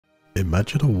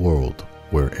Imagine a world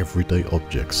where everyday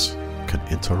objects can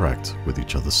interact with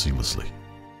each other seamlessly,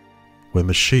 where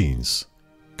machines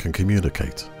can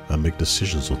communicate and make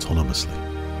decisions autonomously,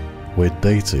 where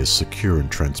data is secure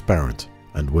and transparent,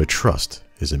 and where trust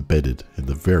is embedded in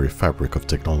the very fabric of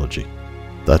technology.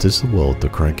 That is the world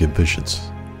that Crankk envisions,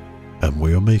 and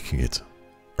we are making it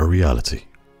a reality.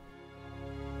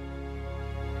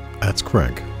 At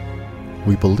Crankk,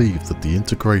 we believe that the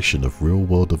integration of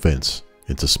real-world events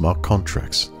into smart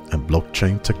contracts and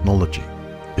blockchain technology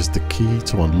is the key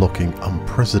to unlocking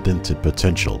unprecedented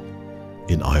potential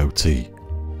in IoT.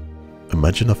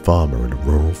 Imagine a farmer in a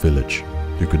rural village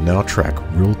who can now track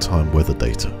real-time weather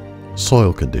data,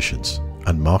 soil conditions,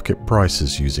 and market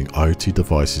prices using IoT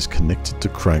devices connected to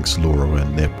Crankk's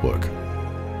LoRaWAN network.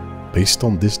 Based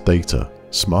on this data,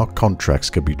 smart contracts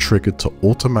can be triggered to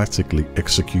automatically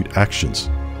execute actions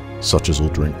such as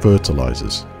ordering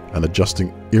fertilizers and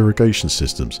adjusting irrigation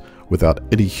systems without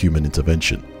any human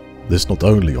intervention. This not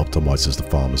only optimizes the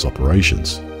farmer's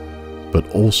operations, but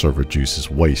also reduces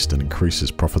waste and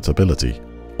increases profitability,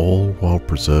 all while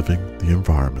preserving the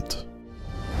environment.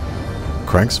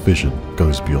 Crankk's vision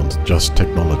goes beyond just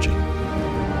technology.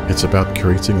 It's about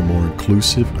creating a more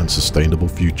inclusive and sustainable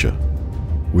future.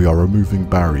 We are removing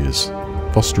barriers,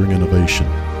 fostering innovation,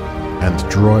 and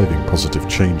driving positive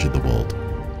change in the world.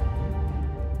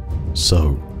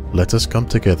 So, let us come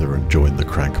together and join the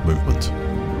Crankk movement.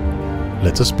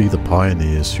 Let us be the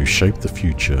pioneers who shape the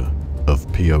future of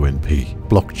PoNP,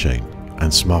 blockchain,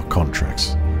 and smart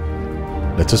contracts.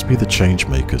 Let us be the change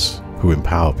makers who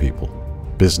empower people,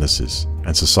 businesses,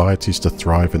 and societies to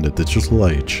thrive in the digital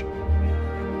age.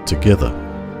 Together,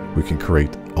 we can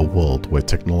create a world where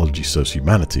technology serves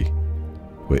humanity,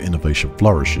 where innovation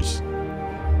flourishes,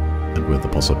 and where the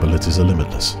possibilities are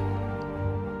limitless.